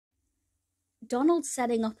Donald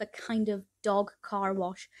setting up a kind of dog car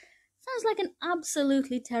wash sounds like an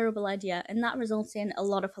absolutely terrible idea, and that results in a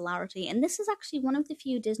lot of hilarity. And this is actually one of the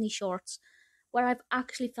few Disney shorts where I've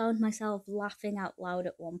actually found myself laughing out loud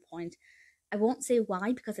at one point. I won't say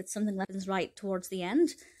why, because it's something that happens right towards the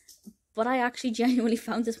end, but I actually genuinely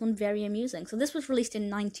found this one very amusing. So this was released in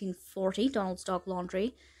 1940, Donald's Dog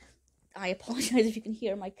Laundry. I apologize if you can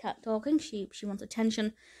hear my cat talking. She wants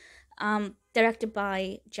attention. Directed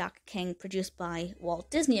by Jack King, produced by Walt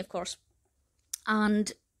Disney, of course,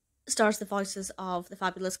 and stars the voices of the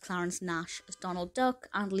fabulous Clarence Nash as Donald Duck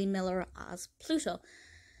and Lee Millar as Pluto.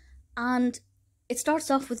 And it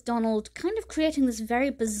starts off with Donald kind of creating this very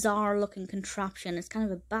bizarre looking contraption. It's kind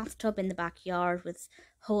of a bathtub in the backyard with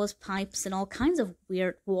hose pipes and all kinds of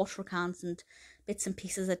weird water cans and bits and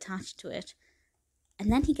pieces attached to it.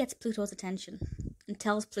 And then he gets Pluto's attention and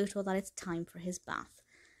tells Pluto that it's time for his bath.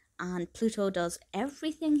 And Pluto does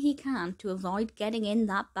everything he can to avoid getting in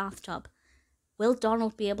that bathtub. Will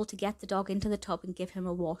Donald be able to get the dog into the tub and give him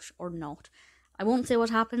a wash or not? I won't say what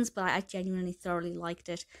happens, but I genuinely thoroughly liked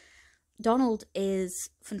it. Donald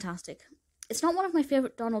is fantastic. It's not one of my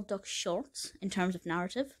favourite Donald Duck shorts in terms of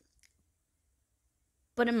narrative,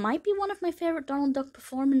 but it might be one of my favourite Donald Duck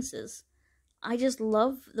performances. I just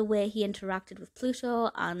love the way he interacted with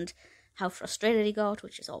Pluto and how frustrated he got,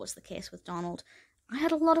 which is always the case with Donald. I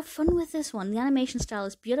had a lot of fun with this one. The animation style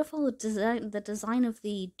is beautiful. The design of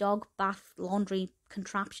the dog bath laundry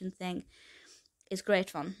contraption thing is great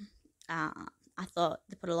fun. I thought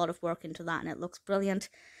they put a lot of work into that and it looks brilliant.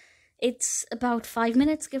 It's about 5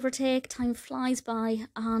 minutes, give or take. Time flies by,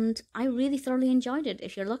 and I really thoroughly enjoyed it.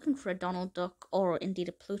 If you're looking for a Donald Duck or indeed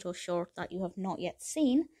a Pluto short that you have not yet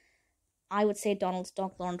seen, I would say Donald's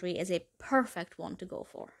Dog Laundry is a perfect one to go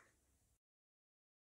for.